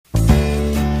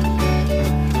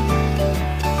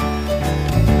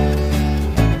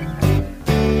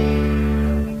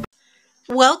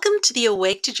Welcome to the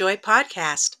Awake to Joy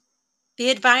podcast. The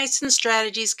advice and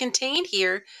strategies contained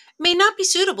here may not be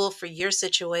suitable for your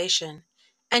situation,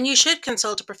 and you should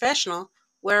consult a professional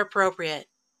where appropriate.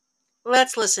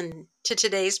 Let's listen to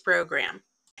today's program.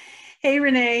 Hey,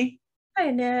 Renee. Hi,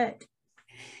 Annette.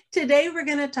 Today we're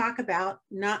going to talk about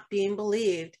not being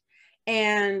believed.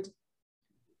 And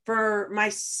for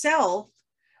myself,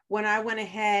 when I went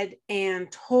ahead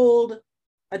and told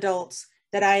adults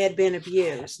that I had been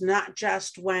abused, not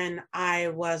just when I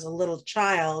was a little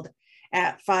child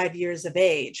at 5 years of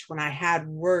age, when I had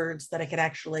words that I could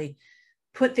actually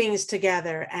put things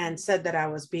together and said that I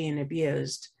was being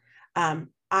abused.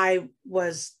 I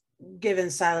was given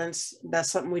silence. That's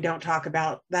something we don't talk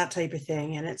about, that type of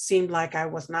thing. And it seemed like I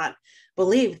was not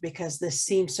believed because this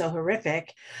seemed so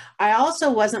horrific. I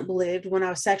also wasn't believed when I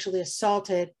was sexually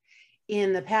assaulted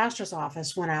in the pastor's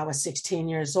office when I was 16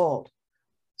 years old.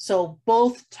 So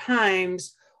both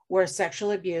times were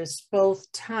sexual abuse,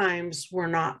 both times were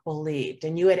not believed.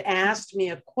 And you had asked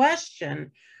me a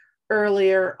question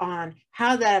earlier on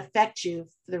how that affects you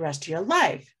for the rest of your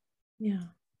life. Yeah.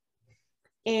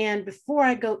 And before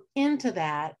I go into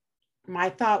that,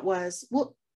 my thought was,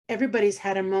 well, everybody's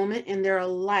had a moment in their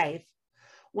life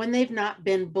when they've not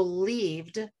been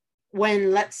believed, when,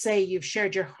 let's say, you've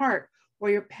shared your heart or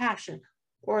your passion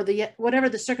or whatever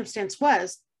the circumstance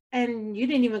was, and you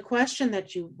didn't even question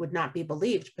that you would not be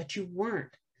believed, but you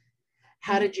weren't.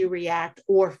 How did you react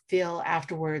or feel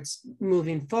afterwards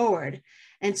moving forward?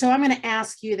 And so I'm going to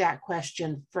ask you that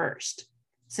question first.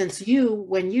 Since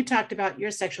when you talked about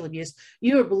your sexual abuse,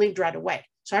 you were believed right away.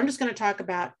 So I'm just going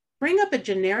to bring up a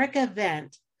generic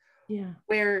event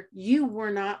where you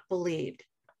were not believed.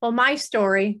 Well, my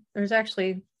story, there's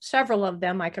actually several of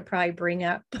them I could probably bring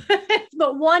up.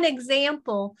 But one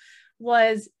example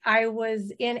was I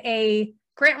was in a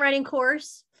grant writing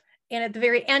course. And at the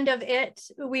very end of it,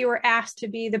 we were asked to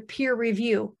be the peer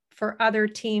review for other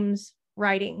teams'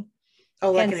 writing.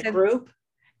 Oh, like in a group?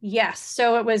 Yes.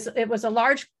 So it was a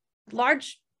large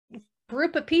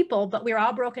group of people, but we were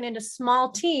all broken into small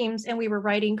teams and we were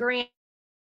writing grants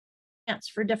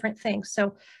for different things.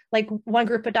 So like one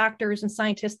group of doctors and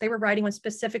scientists, they were writing one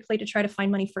specifically to try to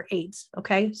find money for AIDS.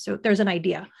 Okay. So there's an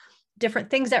idea,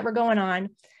 different things that were going on.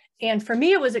 And for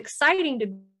me, it was exciting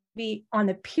to be on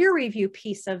the peer review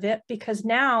piece of it, because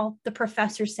now the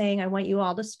professor's saying, I want you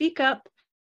all to speak up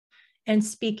and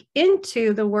speak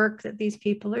into the work that these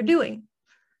people are doing.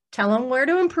 Tell them where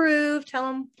to improve, tell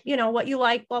them, what you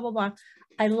like, blah, blah, blah.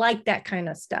 I like that kind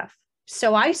of stuff.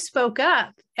 So I spoke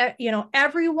up,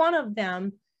 every one of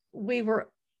them, we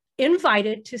were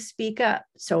invited to speak up.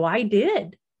 So I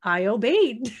did, I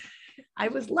obeyed. I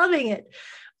was loving it.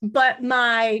 But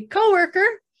my coworker,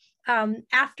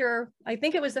 after, I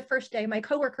think it was the first day, my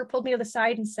coworker pulled me to the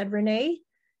side and said, Renee,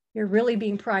 you're really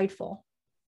being prideful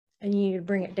and you need to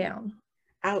bring it down.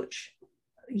 Ouch.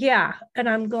 Yeah. And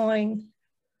I'm going,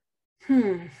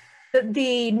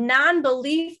 The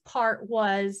non-belief part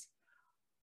was,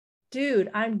 dude,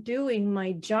 I'm doing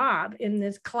my job in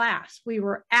this class. We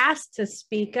were asked to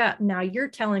speak up. Now you're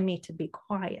telling me to be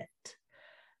quiet.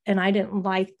 And I didn't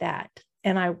like that.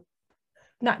 And I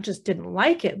not just didn't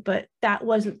like it, but that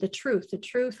wasn't the truth. The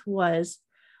truth was,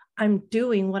 I'm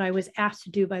doing what I was asked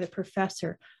to do by the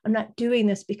professor. I'm not doing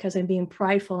this because I'm being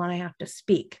prideful and I have to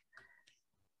speak.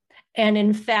 And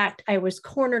in fact, I was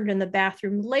cornered in the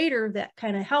bathroom later. That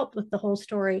kind of helped with the whole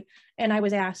story. And I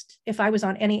was asked if I was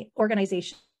on any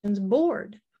organization's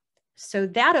board. So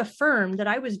that affirmed that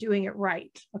I was doing it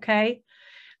right. Okay.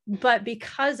 But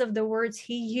because of the words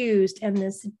he used and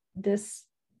this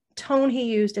tone he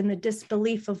used and the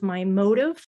disbelief of my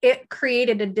motive, it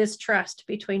created a distrust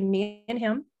between me and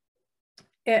him.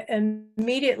 It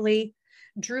immediately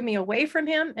drew me away from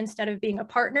him instead of being a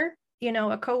partner,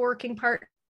 a co-working partner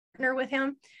with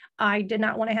him. I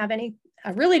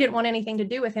really didn't want anything to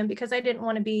do with him because I didn't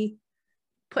want to be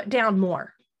put down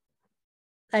more.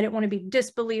 I didn't want to be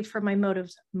disbelieved for my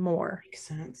motives more. Makes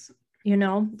sense.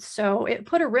 So it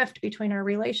put a rift between our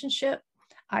relationship.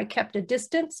 I kept a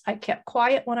distance. I kept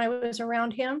quiet when I was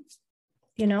around him.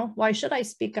 Why should I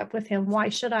speak up with him? Why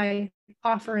should I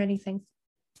offer anything?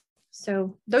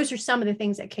 So those are some of the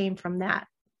things that came from that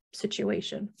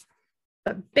situation.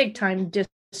 But big time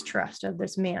distrust of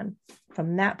this man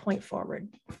from that point forward.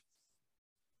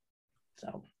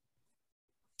 So.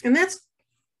 And that's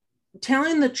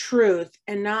telling the truth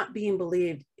and not being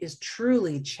believed is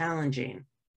truly challenging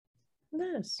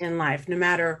in life, no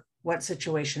matter what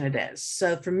situation it is.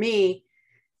 So for me,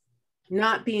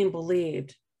 not being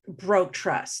believed broke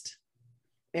trust.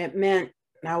 It meant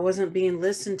I wasn't being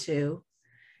listened to.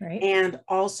 Right. And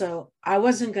also I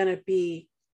wasn't going to be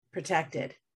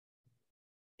protected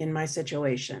in my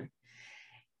situation.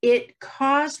 It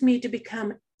caused me to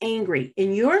become angry.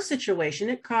 In your situation,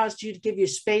 it caused you to give you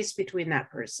space between that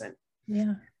person.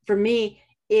 Yeah. For me,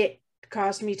 it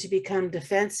caused me to become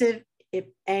defensive.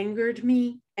 It angered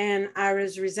me, and I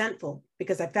was resentful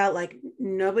because I felt like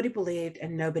nobody believed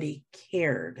and nobody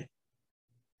cared.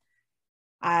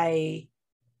 I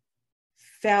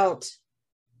felt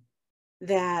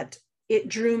that it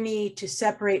drew me to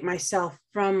separate myself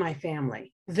from my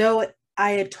family. Though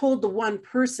I had told the one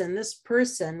person, this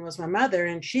person was my mother,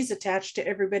 and she's attached to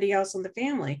everybody else in the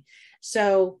family.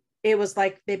 So it was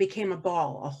like they became a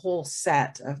ball, a whole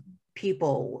set of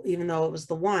people, even though it was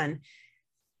the one,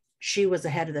 she was the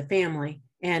head of the family.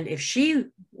 And if she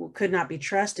could not be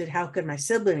trusted, how could my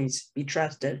siblings be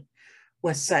trusted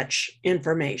with such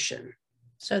information?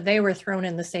 So they were thrown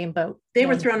in the same boat. They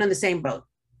were thrown in the same boat.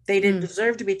 They didn't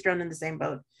deserve to be thrown in the same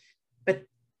boat. But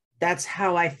that's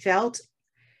how I felt.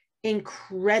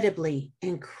 Incredibly,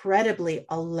 incredibly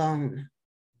alone.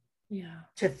 Yeah.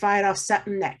 To fight off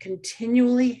something that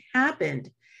continually happened.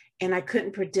 And I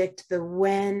couldn't predict the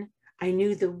when. I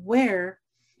knew the where,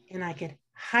 and I could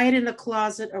hide in the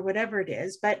closet or whatever it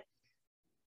is. But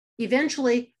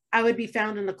eventually I would be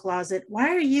found in the closet. Why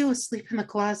are you asleep in the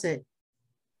closet?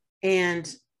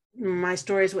 And my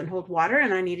stories wouldn't hold water,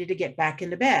 and I needed to get back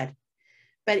into bed.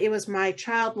 But it was my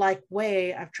childlike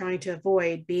way of trying to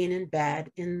avoid being in bed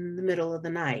in the middle of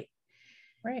the night.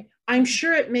 Right. I'm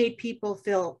sure it made people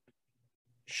feel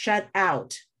shut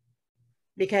out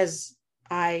because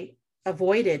I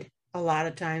avoided a lot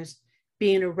of times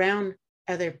being around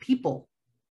other people.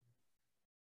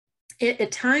 It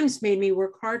at times made me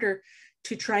work harder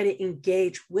to try to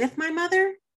engage with my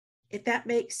mother, if that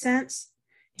makes sense.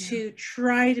 Yeah. To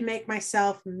try to make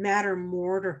myself matter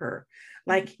more to her.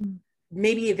 Like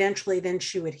maybe eventually then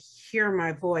she would hear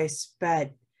my voice,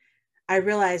 but I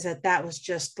realized that that was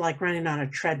just like running on a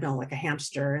treadmill like a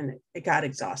hamster, and it got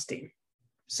exhausting.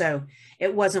 So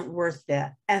it wasn't worth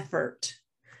the effort.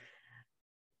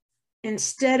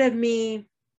 Instead of me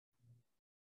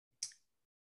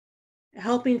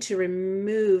helping to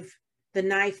remove the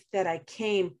knife that I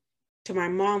came to my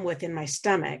mom with in my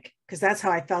stomach, because that's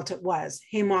how I felt it was.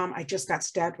 Hey, Mom, I just got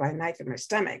stabbed by a knife in my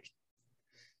stomach.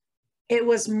 It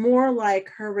was more like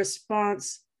her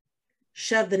response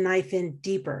shoved the knife in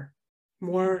deeper,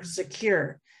 more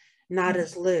secure, not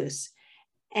as loose.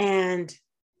 And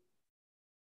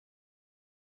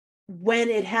when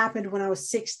it happened when I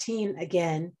was 16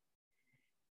 again,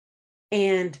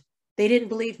 and they didn't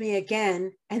believe me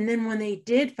again. And then when they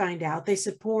did find out, they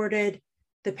supported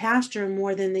the pastor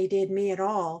more than they did me at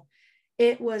all.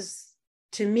 It was,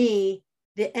 to me,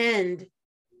 the end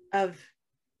of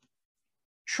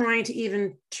trying to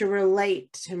even to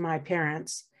relate to my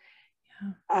parents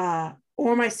or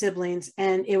my siblings.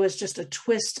 And it was just a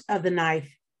twist of the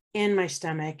knife in my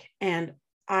stomach. And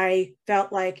I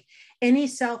felt like any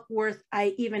self-worth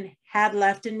I even had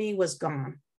left in me was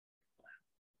gone.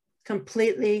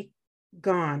 Completely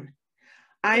gone.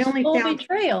 I only found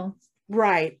betrayal.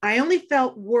 Right. I only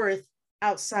felt worth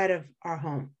outside of our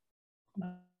home.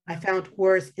 I found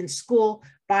worth in school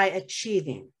by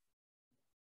achieving.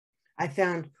 I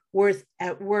found worth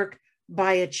at work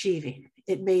by achieving.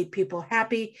 It made people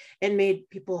happy and made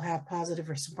people have positive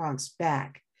response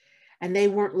back. And they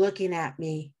weren't looking at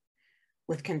me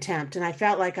with contempt. And I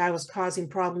felt like I was causing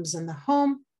problems in the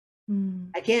home.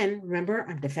 Again, remember,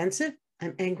 I'm defensive,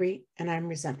 I'm angry, and I'm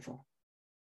resentful.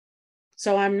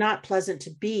 So I'm not pleasant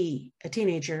to be a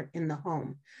teenager in the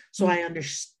home. So I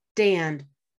understand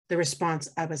the response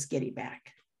I was getting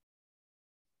back.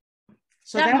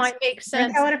 So that might make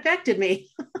sense. How it affected me.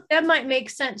 That might make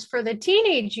sense for the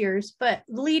teenage years, but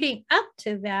leading up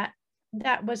to that,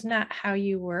 that was not how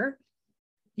you were.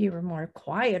 You were more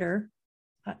quieter.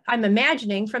 I'm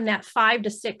imagining from that 5 to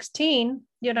 16,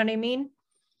 you know what I mean?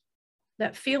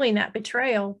 That feeling, that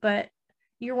betrayal, but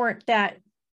you weren't that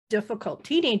difficult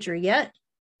teenager yet.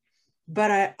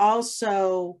 But I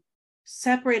also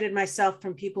separated myself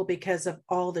from people because of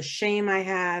all the shame I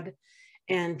had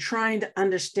and trying to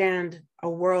understand a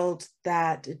world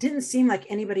that it didn't seem like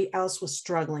anybody else was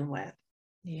struggling with.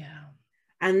 Yeah.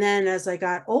 And then as I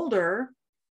got older,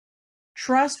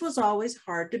 trust was always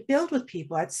hard to build with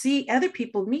people. I'd see other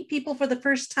people, meet people for the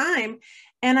first time,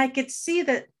 and I could see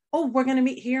that, oh, we're going to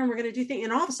meet here and we're going to do things.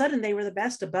 And all of a sudden they were the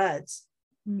best of buds,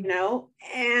 you know?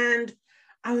 And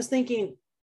I was thinking,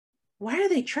 why are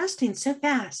they trusting so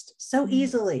fast, so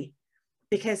easily?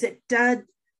 Because it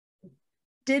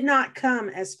did not come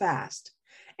as fast.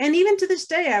 And even to this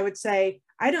day, I would say,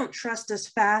 I don't trust as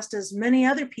fast as many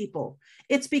other people.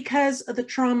 It's because of the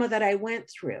trauma that I went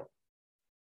through.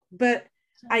 but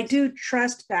I do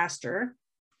trust faster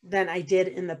than I did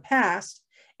in the past.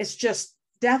 It's just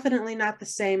definitely not the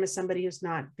same as somebody who's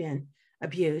not been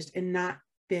abused and not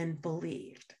been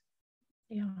believed.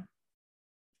 Yeah.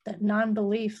 That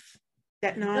non-belief.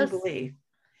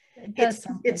 It's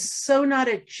so not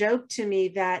a joke to me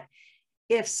that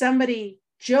if somebody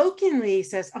jokingly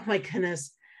says, oh my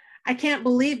goodness, I can't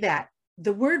believe that,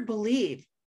 the word believe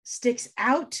sticks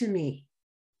out to me.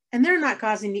 And they're not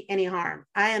causing me any harm.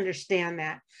 I understand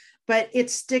that, but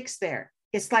it sticks there.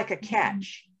 It's like a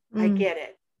catch. I get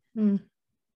it. And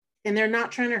they're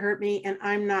not trying to hurt me, and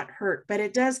I'm not hurt, but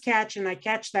it does catch, and I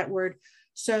catch that word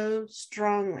so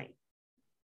strongly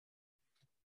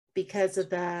because of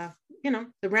the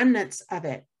remnants of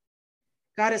it.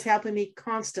 God is helping me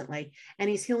constantly, and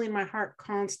he's healing my heart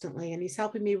constantly, and he's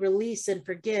helping me release and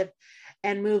forgive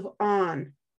and move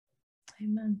on.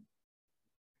 Amen.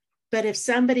 But if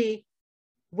somebody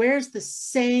wears the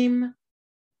same,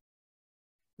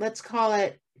 let's call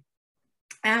it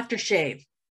aftershave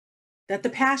that the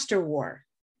pastor wore,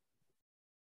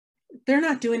 they're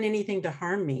not doing anything to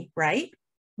harm me, right?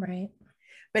 Right.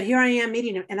 But here I am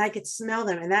meeting them, and I could smell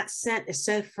them, and that scent is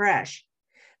so fresh.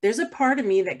 There's a part of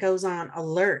me that goes on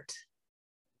alert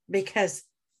because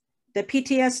the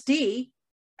PTSD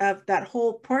of that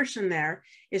whole portion there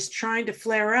is trying to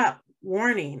flare up,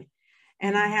 warning.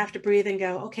 And I have to breathe and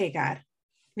go, okay, God,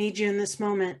 need you in this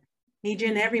moment, need you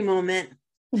in every moment.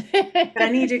 But I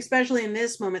need you especially in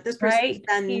this moment. This person's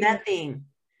done nothing,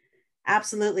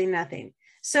 absolutely nothing.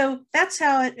 So that's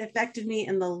how it affected me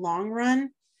in the long run.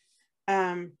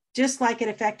 Just like it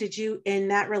affected you in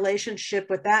that relationship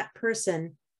with that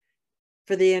person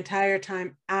for the entire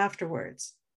time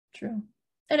afterwards. True.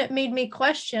 And it made me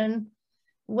question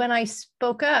when I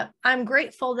spoke up. I'm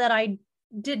grateful that I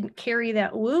didn't carry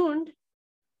that wound,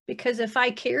 because if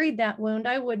I carried that wound,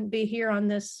 I wouldn't be here on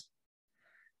this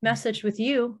message with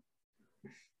you.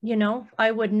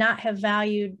 I would not have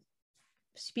valued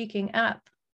speaking up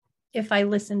if I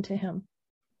listened to him.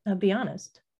 I'll be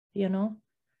honest,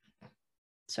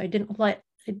 So I didn't let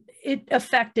it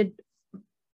affected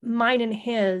mine and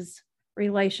his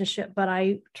relationship, but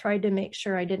I tried to make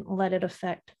sure I didn't let it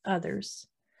affect others.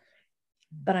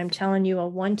 But I'm telling you, a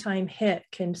one-time hit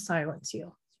can silence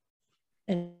you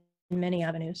in many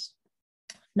avenues,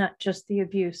 not just the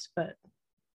abuse, but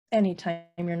anytime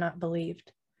you're not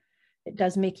believed. It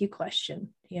does make you question,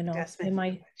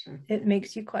 it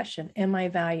makes you question, am I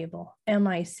valuable? Am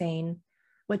I sane?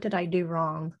 What did I do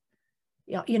wrong?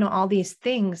 All these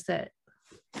things that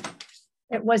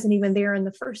it wasn't even there in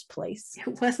the first place.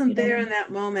 It wasn't there in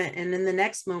that moment. And in the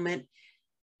next moment,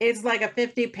 it's like a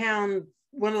 50-pound,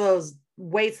 one of those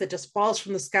weights that just falls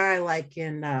from the sky, like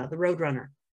in the Roadrunner,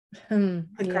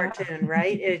 the cartoon,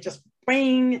 right? It just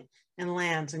bang and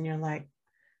lands. And you're like,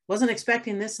 wasn't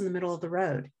expecting this in the middle of the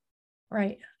road.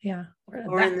 Right. Yeah.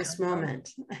 Or in this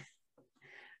moment.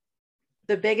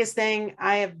 The biggest thing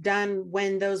I have done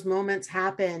when those moments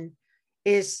happen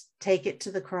is take it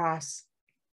to the cross.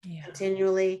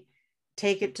 Continually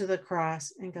take it to the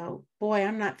cross and go, boy,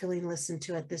 I'm not feeling listened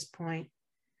to at this point.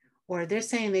 Or they're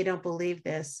saying they don't believe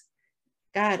this.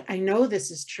 God, I know this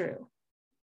is true.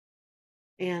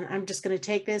 And I'm just going to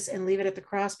take this and leave it at the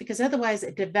cross, because otherwise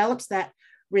it develops that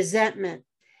resentment.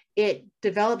 It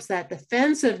develops that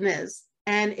defensiveness,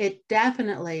 and it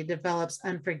definitely develops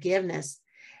unforgiveness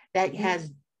that has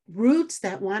roots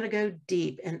that want to go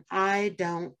deep. And I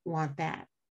don't want that.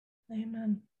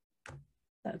 Amen.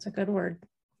 That's a good word.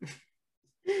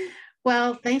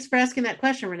 Well, thanks for asking that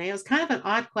question, Renee. It was kind of an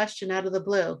odd question out of the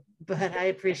blue, but I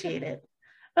appreciate it.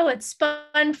 Oh, it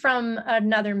spun from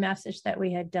another message that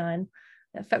we had done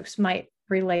that folks might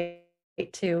relate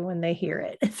to when they hear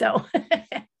it. So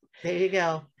there you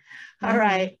go. All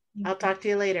right. I'll talk to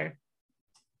you later.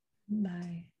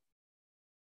 Bye.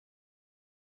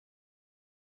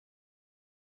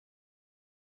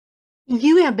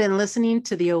 You have been listening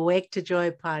to the Awake to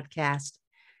Joy podcast.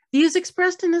 Views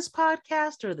expressed in this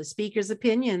podcast are the speaker's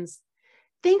opinions.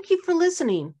 Thank you for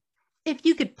listening. If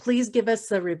you could please give us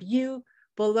a review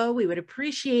below, we would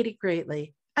appreciate it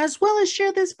greatly, as well as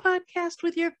share this podcast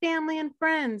with your family and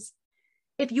friends.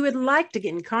 If you would like to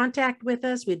get in contact with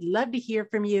us, we'd love to hear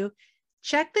from you.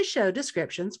 Check the show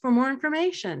descriptions for more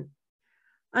information.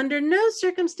 Under no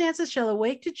circumstances shall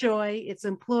Awake to Joy, its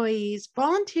employees,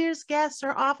 volunteers, guests,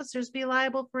 or officers be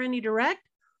liable for any direct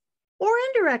or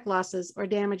indirect losses or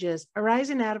damages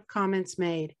arising out of comments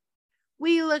made.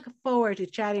 We look forward to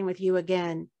chatting with you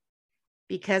again.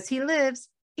 Because he lives,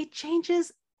 it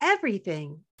changes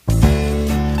everything.